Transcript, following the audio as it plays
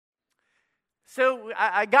So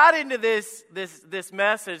I got into this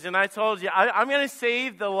message, and I told you I'm going to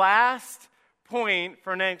save the last point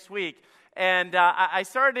for next week. And I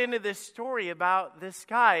started into this story about this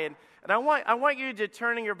guy, and I want you to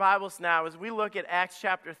turn in your Bibles now as we look at Acts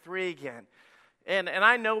chapter 3 again. And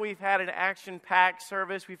I know we've had an action-packed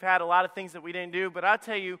service. We've had a lot of things that we didn't do, but I'll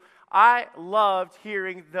tell you, I loved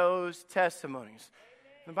hearing those testimonies.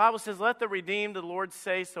 The Bible says, let the redeemed of the Lord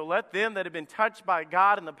say so. Let them that have been touched by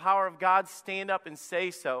God and the power of God stand up and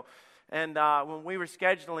say so. And when we were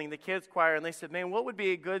scheduling the kids choir, and they said, man, what would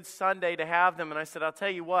be a good Sunday to have them? And I said, I'll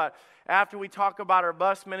tell you what, after we talk about our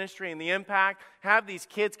bus ministry and the impact, have these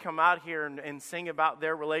kids come out here and sing about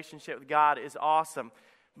their relationship with God is awesome.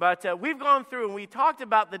 But we've gone through and we talked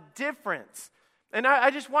about the difference. And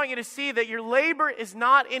I just want you to see that your labor is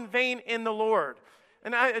not in vain in the Lord.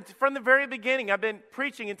 And from the very beginning, I've been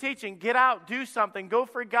preaching and teaching, get out, do something, go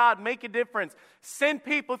for God, make a difference. Send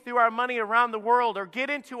people through our money around the world, or get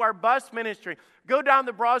into our bus ministry. Go down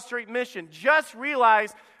the Broad Street mission. Just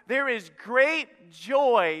realize there is great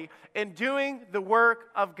joy in doing the work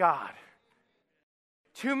of God.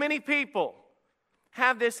 Too many people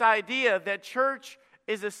have this idea that church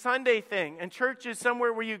is a Sunday thing, and church is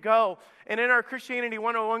somewhere where you go. And in our Christianity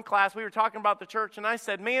 101 class, we were talking about the church, and I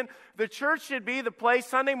said, man, the church should be the place,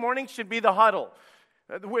 Sunday morning should be the huddle.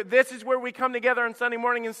 This is where we come together on Sunday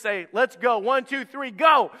morning and say, let's go, 1, 2, 3,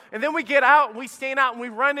 go. And then we get out, and we stand out, and we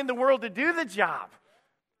run in the world to do the job.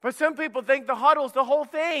 But some people think the huddle is the whole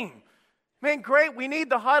thing. Man, great, we need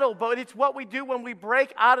the huddle, but it's what we do when we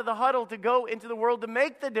break out of the huddle to go into the world to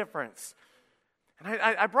make the difference. And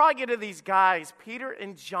I brought you to these guys, Peter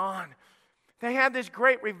and John. They had this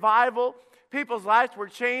great revival. People's lives were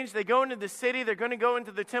changed. They go into the city. They're going to go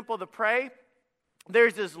into the temple to pray.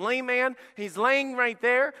 There's this lame man. He's laying right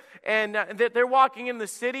there. And they're walking in the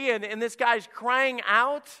city, and this guy's crying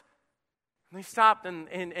out. And they stopped,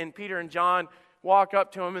 and Peter and John walk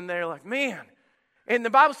up to him, and they're like, man. And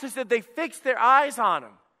the Bible says that they fixed their eyes on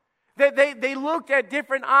him. They looked at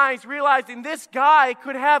different eyes, realizing this guy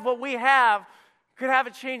could have what we have, could have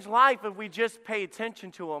a changed life if we just pay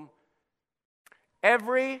attention to him.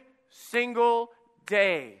 Every single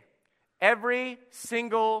day, every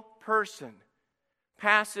single person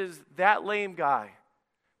passes that lame guy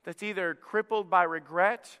that's either crippled by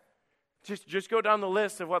regret. Just go down the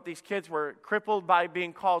list of what these kids were. Crippled by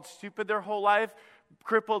being called stupid their whole life,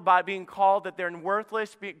 crippled by being called that they're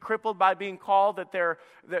worthless, crippled by being called that they're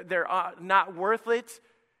not worth it.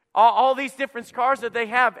 All these different scars that they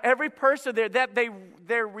have, every person there, that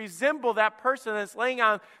they resemble that person that's laying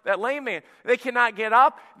on that lame man. They cannot get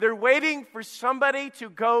up. They're waiting for somebody to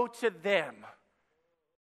go to them.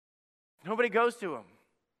 Nobody goes to them.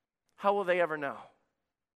 How will they ever know?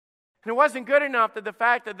 And it wasn't good enough that the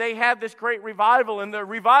fact that they had this great revival and the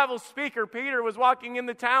revival speaker, Peter, was walking in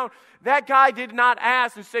the town. That guy did not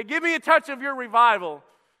ask and say, give me a touch of your revival.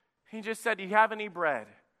 He just said, do you have any bread?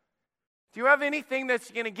 Do you have anything that's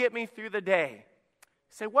going to get me through the day?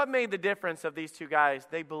 Say, what made the difference of these two guys?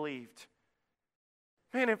 They believed.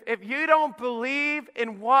 Man, if you don't believe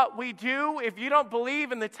in what we do, if you don't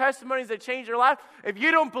believe in the testimonies that change your life, if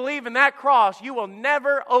you don't believe in that cross, you will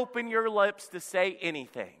never open your lips to say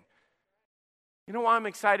anything. You know why I'm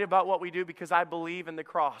excited about what we do? Because I believe in the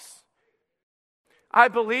cross. I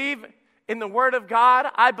believe in the Word of God.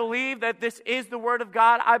 I believe that this is the Word of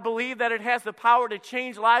God. I believe that it has the power to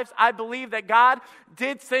change lives. I believe that God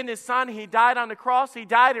did send His Son. He died on the cross. He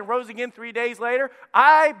died and rose again 3 days later.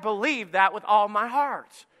 I believe that with all my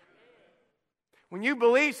heart. When you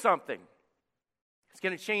believe something, it's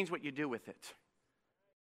going to change what you do with it.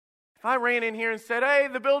 If I ran in here and said, hey,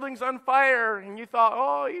 the building's on fire, and you thought,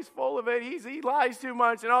 oh, he's full of it, he lies too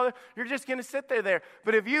much, and all that, you're just going to sit there.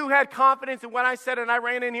 But if you had confidence in what I said and I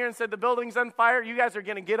ran in here and said the building's on fire, you guys are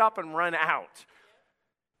going to get up and run out.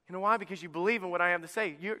 You know why? Because you believe in what I have to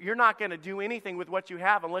say. You're not going to do anything with what you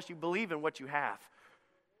have unless you believe in what you have.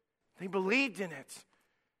 They believed in it.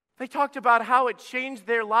 They talked about how it changed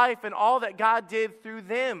their life and all that God did through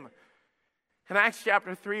them. In Acts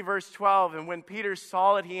chapter 3, verse 12, and when Peter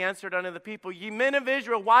saw it, he answered unto the people, ye men of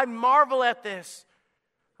Israel, why marvel at this?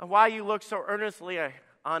 And why you look so earnestly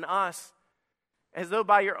on us, as though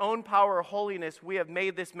by your own power or holiness we have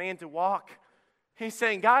made this man to walk? He's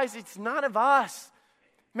saying, guys, it's none of us.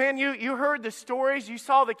 Man, you heard the stories, you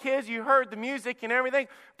saw the kids, you heard the music and everything,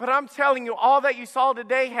 but I'm telling you, all that you saw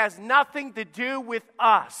today has nothing to do with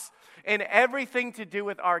us and everything to do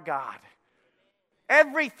with our God.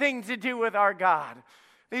 Everything to do with our God.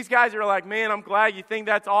 These guys are like, man, I'm glad you think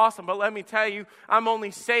that's awesome, but let me tell you, I'm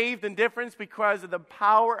only saved and different because of the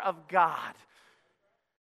power of God.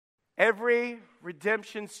 Every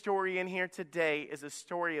redemption story in here today is a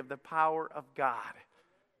story of the power of God,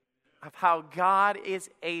 of how God is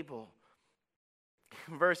able.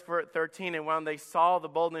 Verse 13, and when they saw the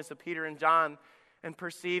boldness of Peter and John and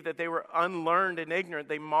perceived that they were unlearned and ignorant,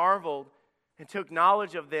 they marveled and took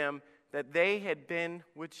knowledge of them that they had been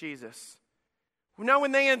with Jesus. Now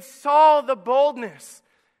when they saw the boldness,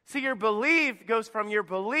 see, your belief goes from your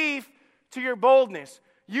belief to your boldness.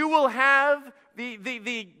 You will have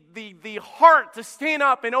the heart to stand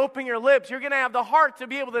up and open your lips. You're going to have the heart to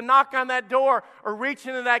be able to knock on that door or reach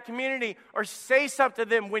into that community or say something to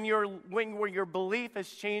them when your belief has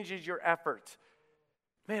changed your effort.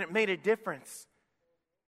 Man, it made a difference.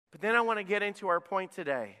 But then I want to get into our point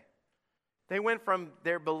today. They went from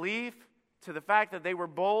their belief to the fact that they were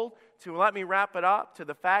bold to, let me wrap it up, to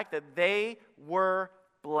the fact that they were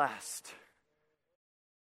blessed.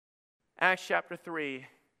 Acts chapter 3,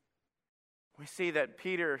 we see that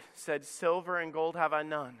Peter said, silver and gold have I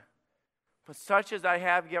none, but such as I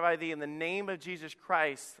have give I thee. In the name of Jesus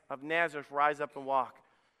Christ of Nazareth, rise up and walk.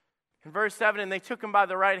 In verse 7, and they took him by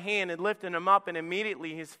the right hand and lifted him up, and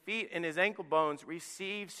immediately his feet and his ankle bones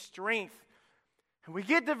received strength. And we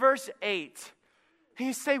get to verse 8. And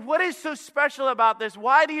you say, what is so special about this?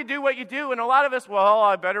 Why do you do what you do? And a lot of us, well,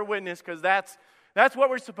 I better witness because that's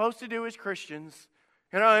what we're supposed to do as Christians.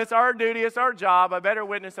 You know, it's our duty, it's our job. I better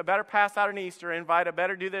witness, I better pass out an Easter invite, I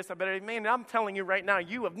better do this, man, I'm telling you right now,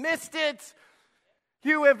 you have missed it.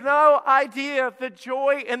 You have no idea of the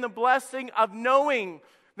joy and the blessing of knowing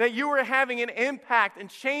that you are having an impact and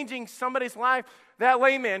changing somebody's life. That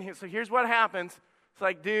layman, so here's what happens. It's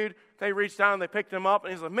like, dude, they reached down, they picked him up,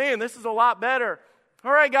 and he's like, man, this is a lot better.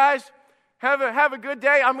 All right, guys, have a good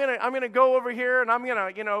day. I'm gonna go over here and I'm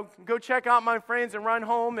gonna, go check out my friends and run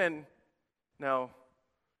home. And no.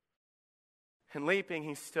 And leaping,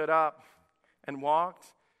 he stood up and walked,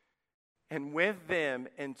 and with them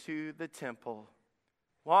into the temple,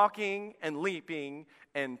 walking and leaping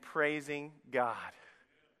and praising God.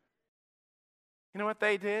 You know what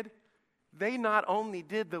they did? They not only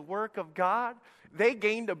did the work of God, they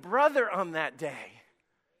gained a brother on that day.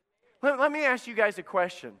 Let me ask you guys a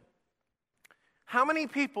question. How many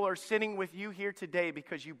people are sitting with you here today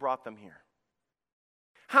because you brought them here?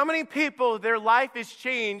 How many people, their life is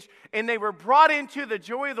changed and they were brought into the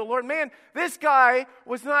joy of the Lord? Man, this guy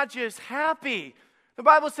was not just happy. The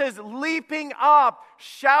Bible says leaping up,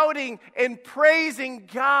 shouting, and praising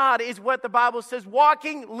God is what the Bible says.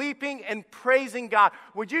 Walking, leaping, and praising God.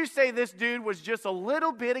 Would you say this dude was just a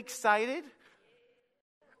little bit excited?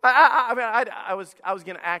 I was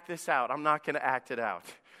going to act this out. I'm not going to act it out.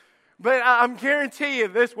 But I'm guarantee you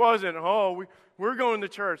this wasn't, we're going to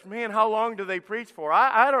church. Man, how long do they preach for?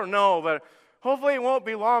 I don't know, but hopefully it won't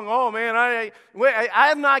be long. Oh, man,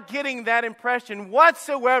 I'm not getting that impression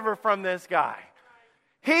whatsoever from this guy.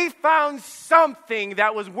 He found something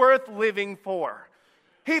that was worth living for.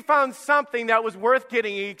 He found something that was worth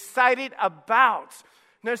getting excited about.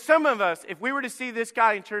 Now, some of us, if we were to see this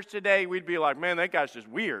guy in church today, we'd be like, man, that guy's just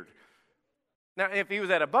weird. Now, if he was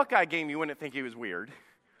at a Buckeye game, you wouldn't think he was weird.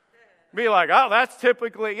 Be like, that's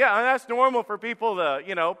typically, that's normal for people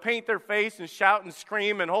to, paint their face and shout and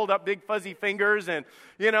scream and hold up big fuzzy fingers. And,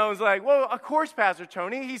 it's like, well, of course, Pastor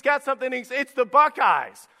Tony, he's got something, it's the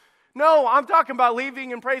Buckeyes. No, I'm talking about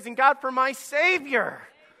leaving and praising God for my Savior.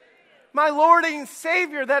 My Lord and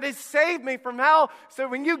Savior that has saved me from hell. So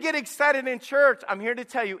when you get excited in church, I'm here to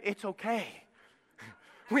tell you, it's okay.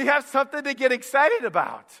 We have something to get excited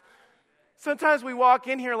about. Sometimes we walk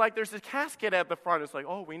in here like there's a casket at the front. It's like,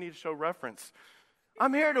 we need to show reference.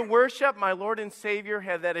 I'm here to worship my Lord and Savior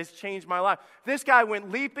that has changed my life. This guy went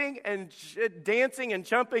leaping and dancing and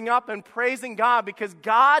jumping up and praising God because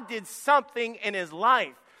God did something in his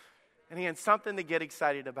life. And he had something to get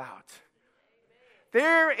excited about.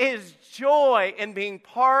 There is joy in being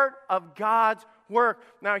part of God's work.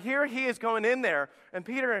 Now here he is going in there, and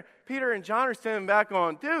Peter and John are standing back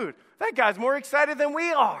going, dude, that guy's more excited than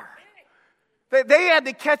we are. They had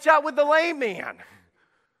to catch up with the lame man.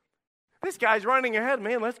 This guy's running ahead.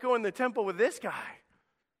 Man, let's go in the temple with this guy.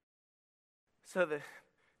 So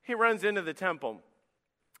he runs into the temple.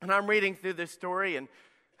 And I'm reading through this story and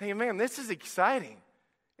thinking, man, this is exciting.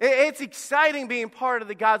 It's exciting being part of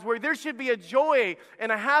the God's Word. There should be a joy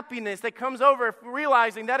and a happiness that comes over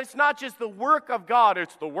realizing that it's not just the work of God,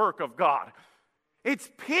 it's the work of God. It's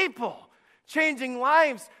people changing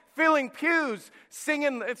lives, filling pews,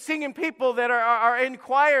 singing people that are in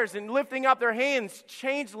choirs and lifting up their hands,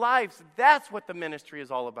 change lives. That's what the ministry is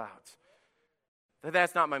all about. But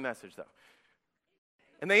that's not my message, though.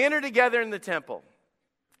 And they entered together in the temple.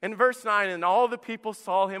 In verse 9, and all the people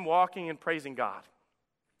saw him walking and praising God.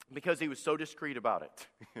 because he was so discreet about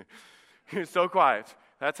it. He was so quiet.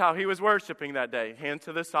 That's how he was worshiping that day. Hand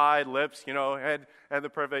to the side, lips, head the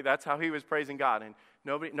perfect. That's how he was praising God. And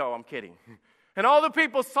no, I'm kidding. And all the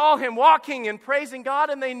people saw him walking and praising God,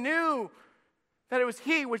 and they knew that it was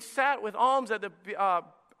he which sat with alms at the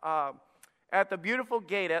beautiful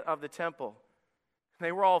gate of the temple. And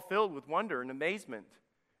they were all filled with wonder and amazement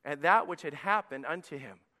at that which had happened unto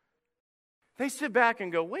him. They sit back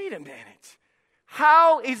and go, wait a minute.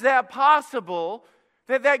 How is that possible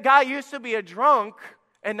that guy used to be a drunk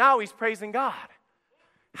and now he's praising God?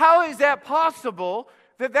 How is that possible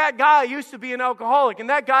that guy used to be an alcoholic and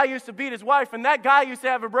that guy used to beat his wife and that guy used to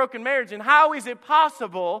have a broken marriage? And how is it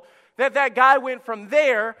possible that guy went from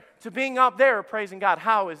there to being up there praising God?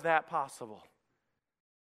 How is that possible?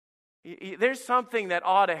 There's something that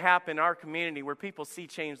ought to happen in our community where people see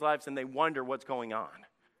changed lives and they wonder what's going on.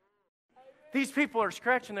 These people are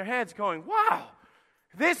scratching their heads going, wow,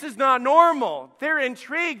 this is not normal. They're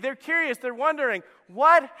intrigued, they're curious, they're wondering,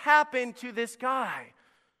 what happened to this guy?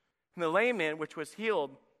 And the lame man, which was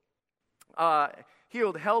healed,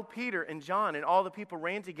 held Peter and John, and all the people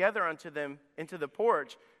ran together unto them into the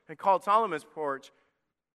porch, and called Solomon's porch,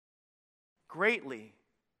 greatly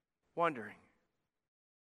wondering.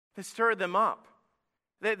 This stirred them up.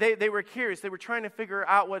 They were curious. They were trying to figure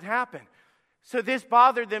out what happened. So this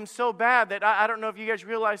bothered them so bad that I don't know if you guys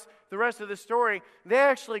realize the rest of the story. They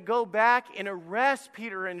actually go back and arrest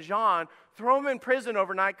Peter and John, throw them in prison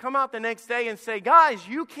overnight, come out the next day and say, guys,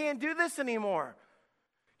 you can't do this anymore.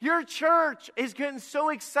 Your church is getting so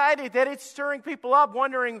excited that it's stirring people up,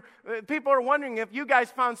 people are wondering if you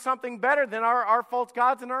guys found something better than our false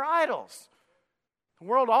gods and our idols. The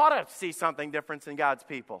world ought to see something different in God's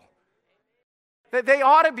people. That they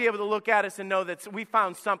ought to be able to look at us and know that we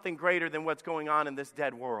found something greater than what's going on in this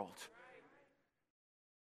dead world.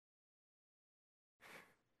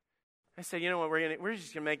 I said, you know what, we're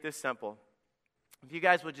just going to make this simple. If you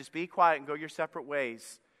guys would just be quiet and go your separate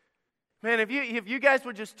ways. Man, if you guys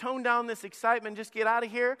would just tone down this excitement, just get out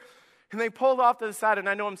of here. And they pulled off to the side, and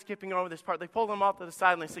I know I'm skipping over this part. They pulled them off to the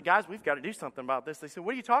side, and they said, guys, we've got to do something about this. They said,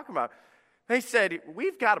 what are you talking about? They said,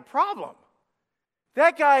 we've got a problem.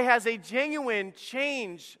 That guy has a genuine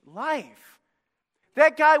changed life.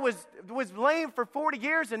 That guy was lame for 40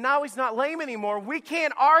 years, and now he's not lame anymore. We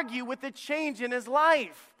can't argue with the change in his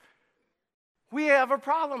life. We have a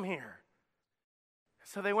problem here.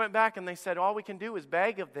 So they went back and they said, all we can do is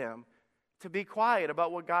beg of them to be quiet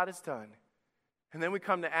about what God has done. And then we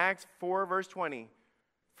come to Acts 4, verse 20.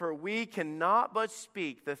 For we cannot but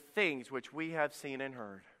speak the things which we have seen and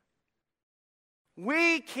heard.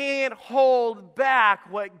 We can't hold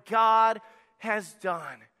back what God has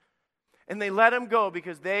done. And they let him go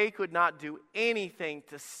because they could not do anything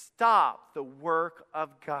to stop the work of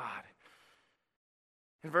God.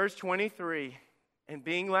 In verse 23, and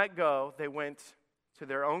being let go, they went to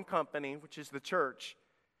their own company, which is the church.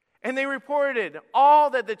 And they reported all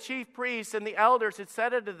that the chief priests and the elders had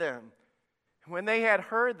said unto them. And when they had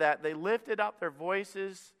heard that, they lifted up their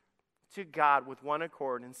voices to God with one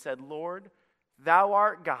accord and said, Lord, Thou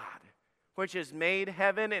art God, which has made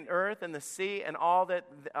heaven and earth and the sea and all that,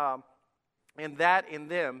 and that in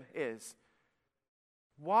them is.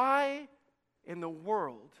 Why in the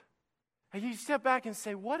world? And you step back and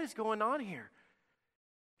say, what is going on here?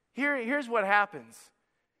 Here's what happens.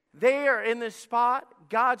 They are in this spot.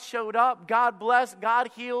 God showed up. God blessed. God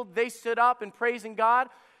healed. They stood up and praising God.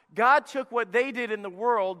 God took what they did in the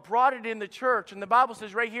world, brought it in the church. And the Bible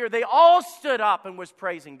says right here, they all stood up and was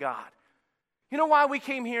praising God. You know why we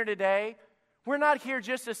came here today? We're not here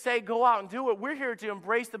just to say, go out and do it. We're here to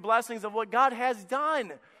embrace the blessings of what God has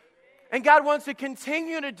done. And God wants to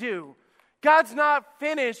continue to do. God's not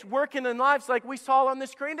finished working in lives like we saw on the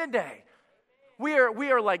screen today. We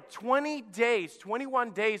are like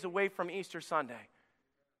 21 days away from Easter Sunday.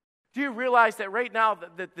 Do you realize that right now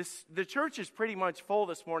the church is pretty much full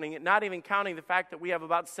this morning, not even counting the fact that we have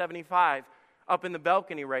about 75 up in the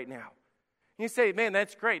balcony right now? You say, man,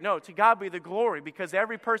 that's great. No, to God be the glory, because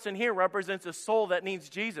every person here represents a soul that needs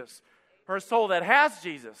Jesus, or a soul that has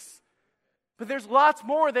Jesus. But there's lots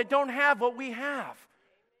more that don't have what we have.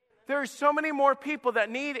 There are so many more people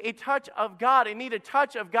that need a touch of God and need a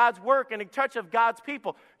touch of God's work and a touch of God's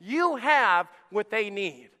people. You have what they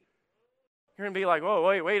need. You're going to be like,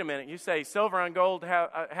 whoa, wait a minute. You say, silver and gold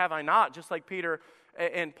have I not, just like Peter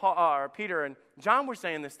and John were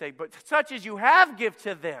saying this day. But such as you have, give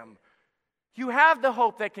to them. You have the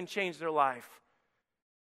hope that can change their life.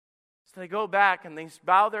 So they go back and they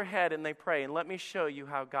bow their head and they pray. And let me show you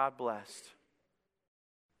how God blessed.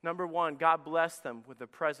 Number one, God blessed them with the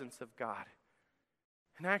presence of God.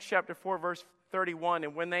 In Acts chapter 4, verse 31,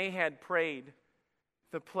 and when they had prayed,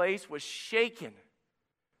 the place was shaken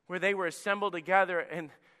where they were assembled together, and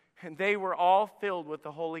they were all filled with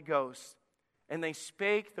the Holy Ghost. And they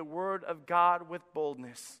spake the word of God with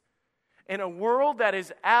boldness. In a world that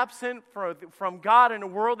is absent from God, in a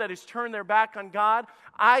world that has turned their back on God,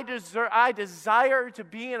 I desire to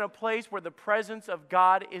be in a place where the presence of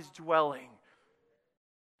God is dwelling.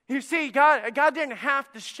 You see, God didn't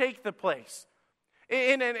have to shake the place.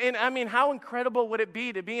 And I mean, how incredible would it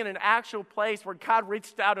be to be in an actual place where God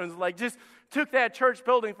reached out and was like, just took that church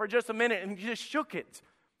building for just a minute and just shook it.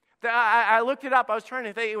 I looked it up. I was trying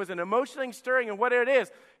to think. It was an emotionally stirring, and what it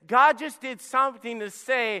is, God just did something to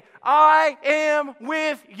say, I am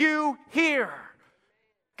with you here.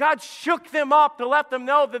 God shook them up to let them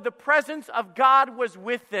know that the presence of God was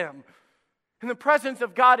with them. And the presence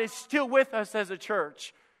of God is still with us as a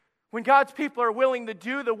church. When God's people are willing to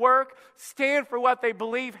do the work, stand for what they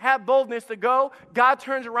believe, have boldness to go, God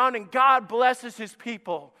turns around and God blesses His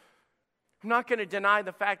people. I'm not going to deny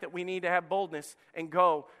the fact that we need to have boldness and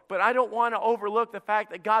go, but I don't want to overlook the fact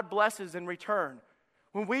that God blesses in return.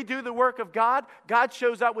 When we do the work of God, God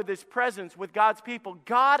shows up with His presence with God's people.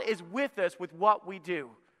 God is with us with what we do.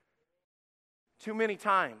 Too many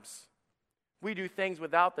times, we do things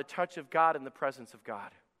without the touch of God and the presence of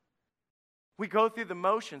God. We go through the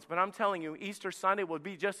motions, but I'm telling you, Easter Sunday will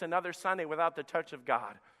be just another Sunday without the touch of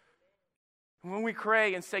God. When we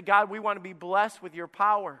pray and say, God, we want to be blessed with your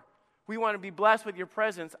power. We want to be blessed with your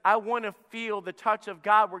presence. I want to feel the touch of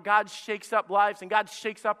God where God shakes up lives and God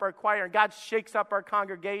shakes up our choir and God shakes up our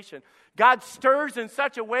congregation. God stirs in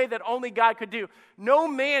such a way that only God could do. No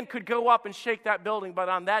man could go up and shake that building, but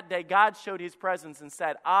on that day, God showed His presence and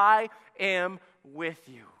said, I am with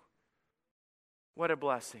you. What a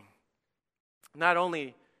blessing. Not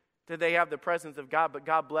only did they have the presence of God, but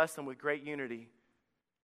God blessed them with great unity.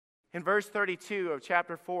 In verse 32 of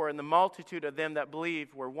chapter 4, and the multitude of them that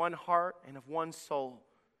believed were one heart and of one soul.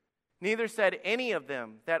 Neither said any of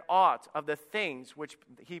them that aught of the things which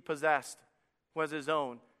he possessed was his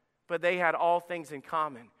own, but they had all things in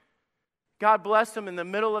common. God blessed them in the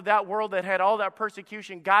middle of that world that had all that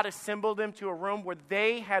persecution. God assembled them to a room where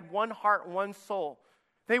they had one heart and one soul.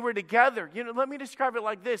 They were together. Let me describe it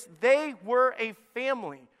like this. They were a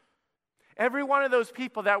family. Every one of those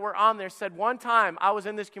people that were on there said, one time I was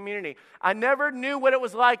in this community. I never knew what it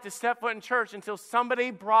was like to step foot in church until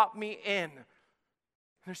somebody brought me in.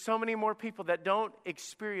 There's so many more people that don't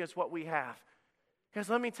experience what we have. Because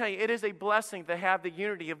let me tell you, it is a blessing to have the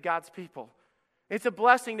unity of God's people. It's a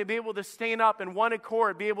blessing to be able to stand up in one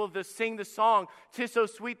accord, be able to sing the song, "'Tis so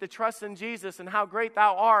sweet to trust in Jesus and how great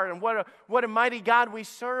thou art," and what a mighty God we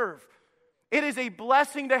serve. It is a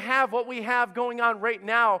blessing to have what we have going on right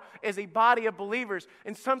now as a body of believers.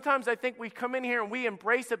 And sometimes I think we come in here and we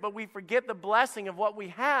embrace it, but we forget the blessing of what we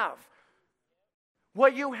have.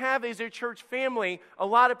 What you have is a church family. A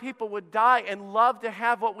lot of people would die and love to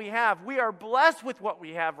have what we have. We are blessed with what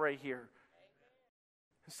we have right here.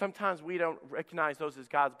 Sometimes we don't recognize those as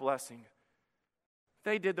God's blessing.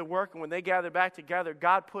 They did the work, and when they gathered back together,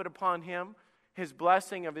 God put upon him His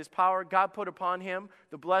blessing of His power. God put upon him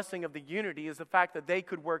the blessing of the unity, is the fact that they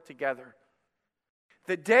could work together.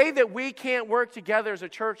 The day that we can't work together as a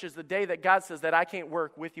church is the day that God says that I can't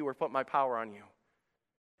work with you or put my power on you.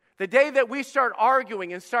 The day that we start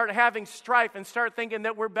arguing and start having strife and start thinking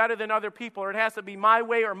that we're better than other people, or it has to be my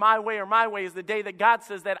way or my way or my way, is the day that God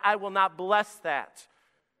says that I will not bless that.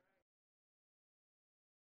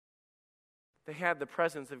 They had the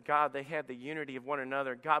presence of God. They had the unity of one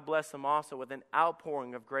another. God blessed them also with an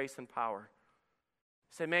outpouring of grace and power.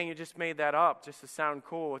 Say, man, you just made that up just to sound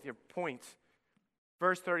cool with your point.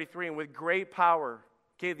 Verse 33, and with great power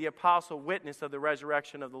gave the apostle witness of the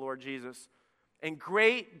resurrection of the Lord Jesus. And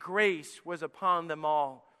great grace was upon them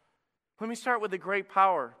all. Let me start with the great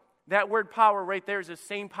power. That word power right there is the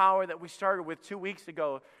same power that we started with 2 weeks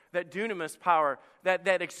ago. That dunamis power,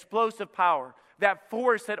 that explosive power, that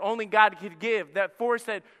force that only God could give, that force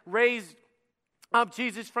that raised up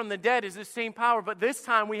Jesus from the dead is the same power. But this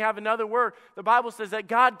time we have another word. The Bible says that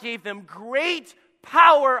God gave them great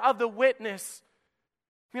power of the witness.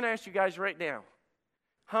 I'm going to ask you guys right now,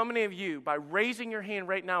 how many of you, by raising your hand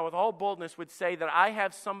right now with all boldness, would say that I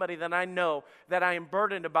have somebody that I know that I am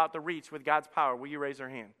burdened about to reach with God's power? Will you raise your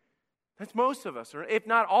hand? That's most of us, or if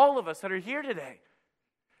not all of us that are here today.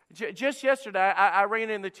 Just yesterday, I ran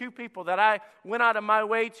into two people that I went out of my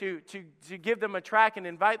way to give them a tract and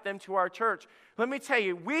invite them to our church. Let me tell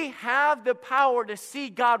you, we have the power to see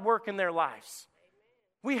God work in their lives.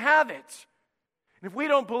 We have it. And if we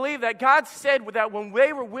don't believe that, God said that when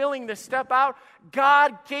they were willing to step out,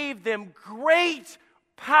 God gave them great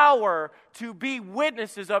power to be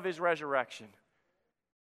witnesses of His resurrection.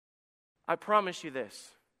 I promise you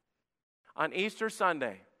this. On Easter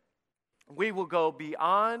Sunday, we will go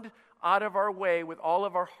beyond, out of our way, with all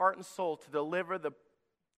of our heart and soul to deliver the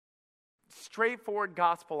straightforward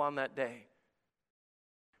gospel on that day.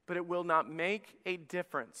 But it will not make a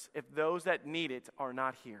difference if those that need it are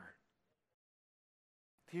not here.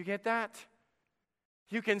 Do you get that?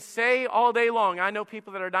 You can say all day long, I know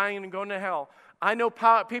people that are dying and going to hell. I know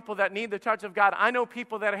people that need the touch of God. I know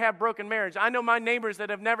people that have broken marriage. I know my neighbors that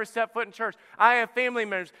have never set foot in church. I have family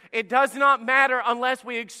members. It does not matter unless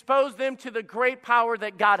we expose them to the great power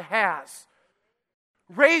that God has.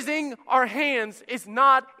 Raising our hands is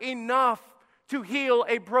not enough to heal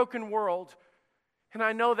a broken world. And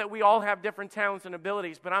I know that we all have different talents and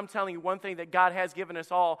abilities, but I'm telling you one thing that God has given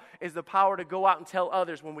us all is the power to go out and tell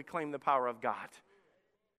others when we claim the power of God.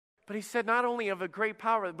 But He said not only of a great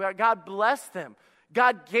power, but God blessed them.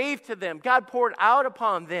 God gave to them. God poured out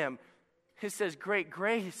upon them. It says great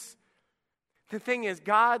grace. The thing is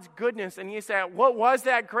God's goodness. And you say, what was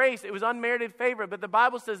that grace? It was unmerited favor. But the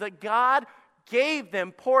Bible says that God gave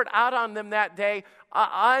them, poured out on them that day,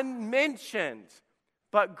 unmentioned,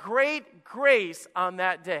 but great grace on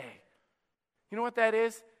that day. You know what that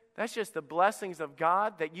is? That's just the blessings of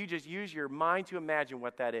God that you just use your mind to imagine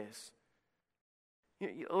what that is.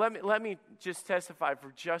 Let me just testify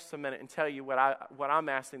for just a minute and tell you what I'm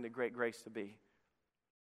asking the great grace to be.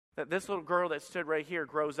 That this little girl that stood right here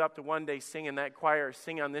grows up to one day sing in that choir, or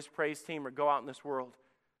sing on this praise team, or go out in this world.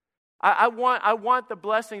 I want the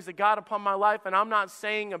blessings of God upon my life, and I'm not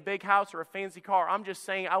saying a big house or a fancy car. I'm just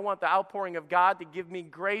saying I want the outpouring of God to give me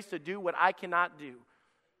grace to do what I cannot do.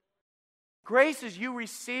 Grace is you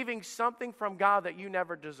receiving something from God that you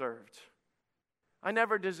never deserved. I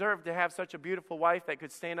never deserved to have such a beautiful wife that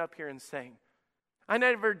could stand up here and sing. I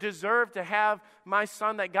never deserved to have my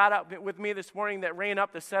son that got up with me this morning that ran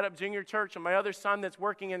up to set up junior church, and my other son that's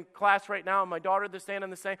working in class right now, and my daughter that's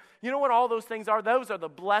standing the same. You know what all those things are? Those are the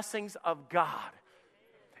blessings of God.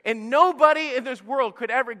 And nobody in this world could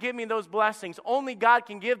ever give me those blessings. Only God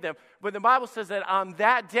can give them. But the Bible says that on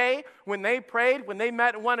that day, when they prayed, when they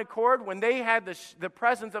met in one accord, when they had the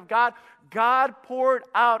presence of God, God poured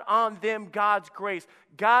out on them God's grace.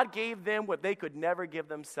 God gave them what they could never give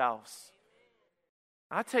themselves.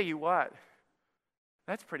 I'll tell you what,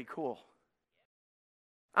 that's pretty cool.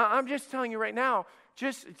 I'm just telling you right now,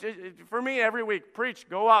 just for me every week, preach,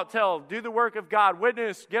 go out, tell, do the work of God,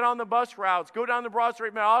 witness, get on the bus routes, go down the Broad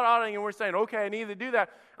Street, and we're saying, okay, I need to do that.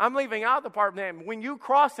 I'm leaving out the part, man, when you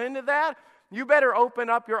cross into that, you better open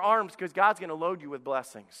up your arms because God's going to load you with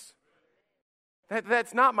blessings.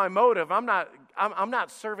 That's not my motive. I'm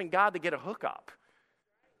not serving God to get a hookup.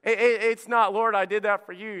 It's not, Lord, I did that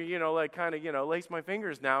for you, lace my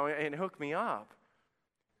fingers now and hook me up.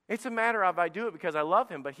 It's a matter of I do it because I love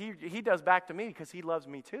Him, but He does back to me because He loves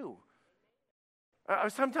me too.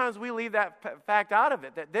 Sometimes we leave that fact out of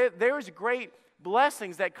it, that there's great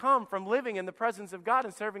blessings that come from living in the presence of God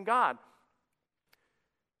and serving God.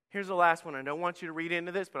 Here's the last one. I don't want you to read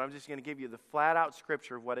into this, but I'm just going to give you the flat-out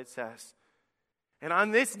scripture of what it says. And on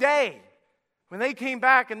this day, when they came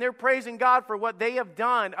back and they're praising God for what they have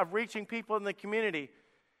done of reaching people in the community.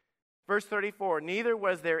 Verse 34, neither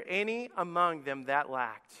was there any among them that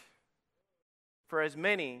lacked. For as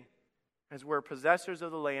many as were possessors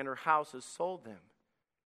of the land or houses sold them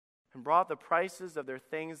and brought the prices of their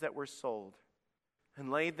things that were sold and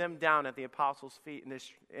laid them down at the apostles' feet.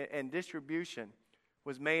 And distribution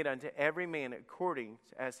was made unto every man according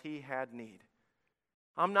as he had need.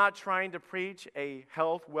 I'm not trying to preach a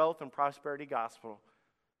health, wealth, and prosperity gospel.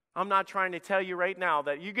 I'm not trying to tell you right now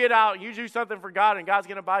that you get out, you do something for God, and God's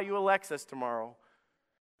going to buy you a Lexus tomorrow.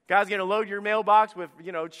 God's going to load your mailbox with,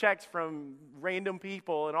 checks from random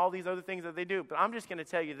people and all these other things that they do. But I'm just going to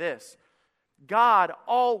tell you this. God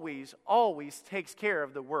always, always takes care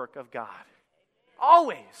of the work of God.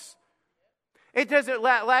 Always. It doesn't.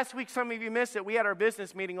 Last week, some of you missed it. We had our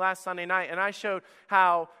business meeting last Sunday night, and I showed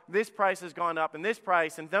how this price has gone up, and this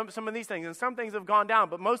price, and some of these things, and some things have gone down.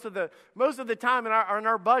 But most of the time in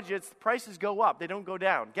our budgets, prices go up; they don't go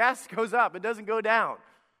down. Gas goes up; it doesn't go down.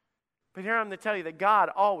 But here I'm to tell you that God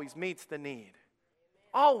always meets the need.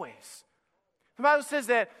 Always. The Bible says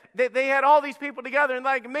that they had all these people together,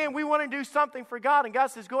 and man, we want to do something for God, and God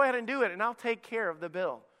says, "Go ahead and do it, and I'll take care of the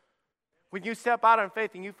bill." When you step out on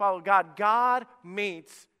faith and you follow God, God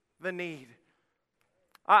meets the need.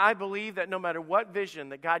 I believe that no matter what vision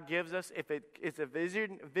that God gives us, if it is a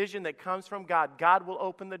vision that comes from God, God will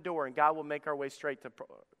open the door and God will make our way straight to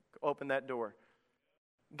open that door.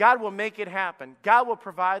 God will make it happen. God will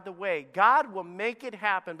provide the way. God will make it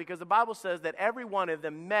happen because the Bible says that every one of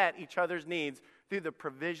them met each other's needs through the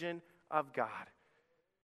provision of God.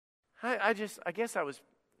 I guess I was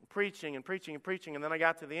preaching, and then I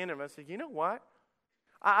got to the end of it. I said, you know what?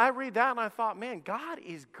 I read that and I thought, man, God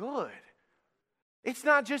is good. It's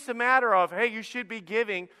not just a matter of, hey, you should be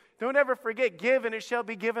giving. Don't ever forget, give and it shall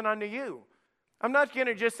be given unto you. I'm not going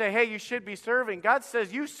to just say, hey, you should be serving. God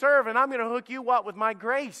says, you serve and I'm going to hook you up with my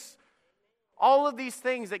grace. All of these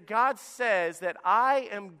things that God says that I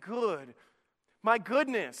am good. My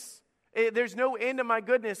goodness. There's no end to my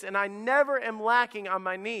goodness, and I never am lacking on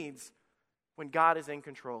my needs when God is in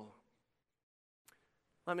control.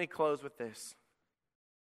 Let me close with this.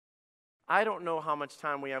 I don't know how much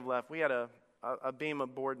time we have left. We had a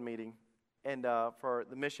BEMA board meeting and for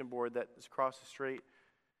the mission board that is across the street.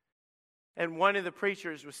 And one of the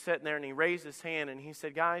preachers was sitting there, and he raised his hand, and he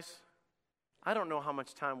said, guys, I don't know how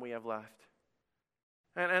much time we have left.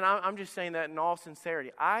 And I'm just saying that in all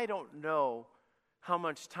sincerity. I don't know how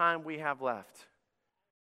much time we have left.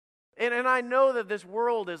 And I know that this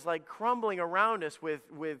world is like crumbling around us with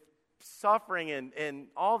suffering and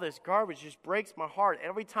all this garbage. Just breaks my heart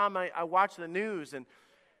every time I watch the news and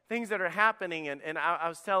things that are happening. And I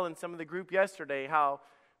was telling some of the group yesterday how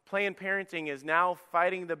Planned Parenting is now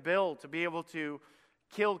fighting the bill to be able to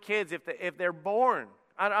kill kids if they're born.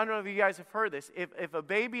 I don't know if you guys have heard this. If a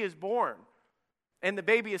baby is born and the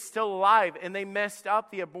baby is still alive and they messed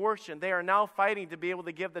up the abortion, they are now fighting to be able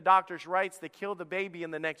to give the doctors rights to kill the baby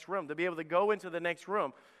in the next room, to be able to go into the next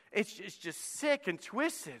room. It's just sick and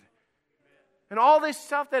twisted. And all this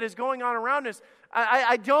stuff that is going on around us,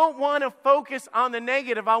 I don't want to focus on the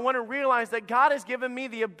negative. I want to realize that God has given me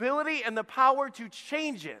the ability and the power to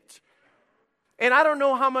change it. And I don't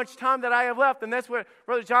know how much time that I have left. And that's what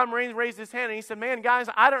Brother John Marine raised his hand and he said, man, guys,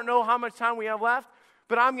 I don't know how much time we have left,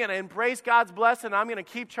 but I'm going to embrace God's blessing. I'm going to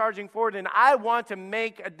keep charging forward. And I want to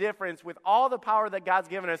make a difference with all the power that God's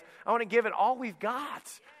given us. I want to give it all we've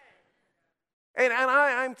got. And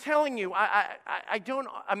I'm telling you,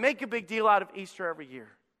 I make a big deal out of Easter every year.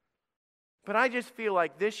 But I just feel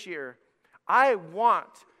like this year, I want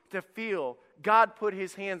to feel God put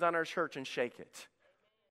his hands on our church and shake it.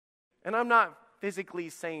 And I'm not physically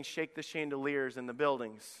saying shake the chandeliers in the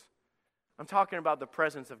buildings. I'm talking about the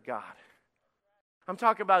presence of God. I'm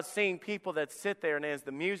talking about seeing people that sit there and as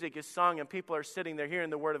the music is sung and people are sitting there hearing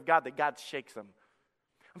the word of God, that God shakes them.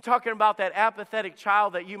 I'm talking about that apathetic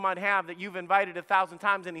child that you might have that you've invited 1,000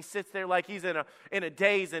 times and he sits there like he's in a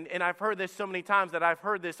daze. And I've heard this so many times that I've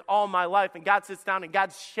heard this all my life. And God sits down and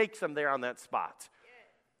God shakes him there on that spot.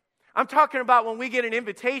 I'm talking about when we get an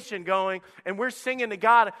invitation going and we're singing to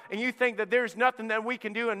God and you think that there's nothing that we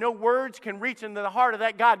can do and no words can reach into the heart of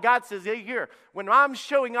that God. God says, hey, here, when I'm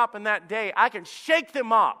showing up in that day, I can shake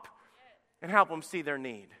them up and help them see their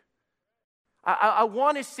need. I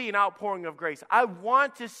want to see an outpouring of grace. I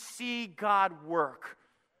want to see God work.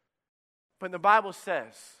 But the Bible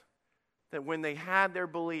says that when they had their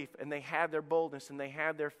belief and they had their boldness and they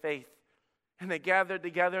had their faith and they gathered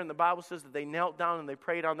together, and the Bible says that they knelt down and they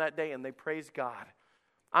prayed on that day and they praised God.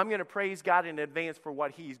 I'm going to praise God in advance for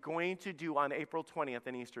what he's going to do on April 20th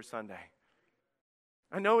and Easter Sunday.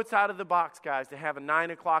 I know it's out of the box, guys, to have a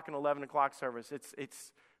 9 o'clock and 11 o'clock service.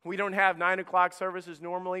 We don't have 9 o'clock services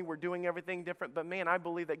normally. We're doing everything different. But man, I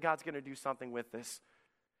believe that God's going to do something with this.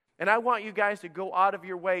 And I want you guys to go out of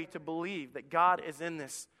your way to believe that God is in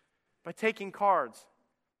this by taking cards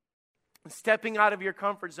and stepping out of your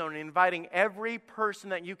comfort zone and inviting every person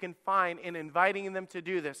that you can find and inviting them to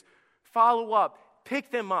do this. Follow up. Pick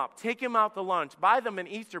them up. Take them out to lunch. Buy them an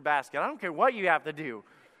Easter basket. I don't care what you have to do.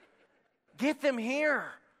 Get them here.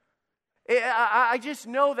 I just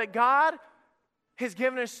know that God has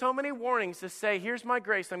given us so many warnings to say, here's my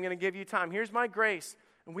grace, I'm going to give you time. Here's my grace.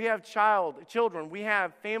 And we have children, we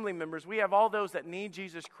have family members, we have all those that need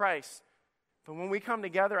Jesus Christ. But when we come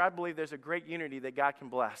together, I believe there's a great unity that God can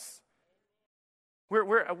bless.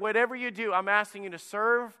 Whatever you do, I'm asking you to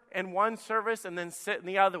serve in one service and then sit in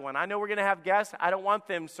the other one. I know we're going to have guests. I don't want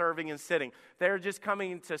them serving and sitting. They're just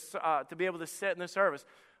coming to be able to sit in the service.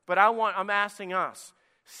 But I'm asking us,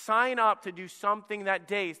 sign up to do something that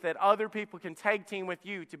day so that other people can tag team with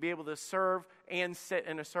you to be able to serve and sit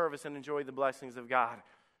in a service and enjoy the blessings of God.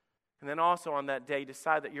 And then also on that day,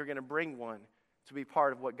 decide that you're going to bring one to be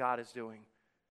part of what God is doing.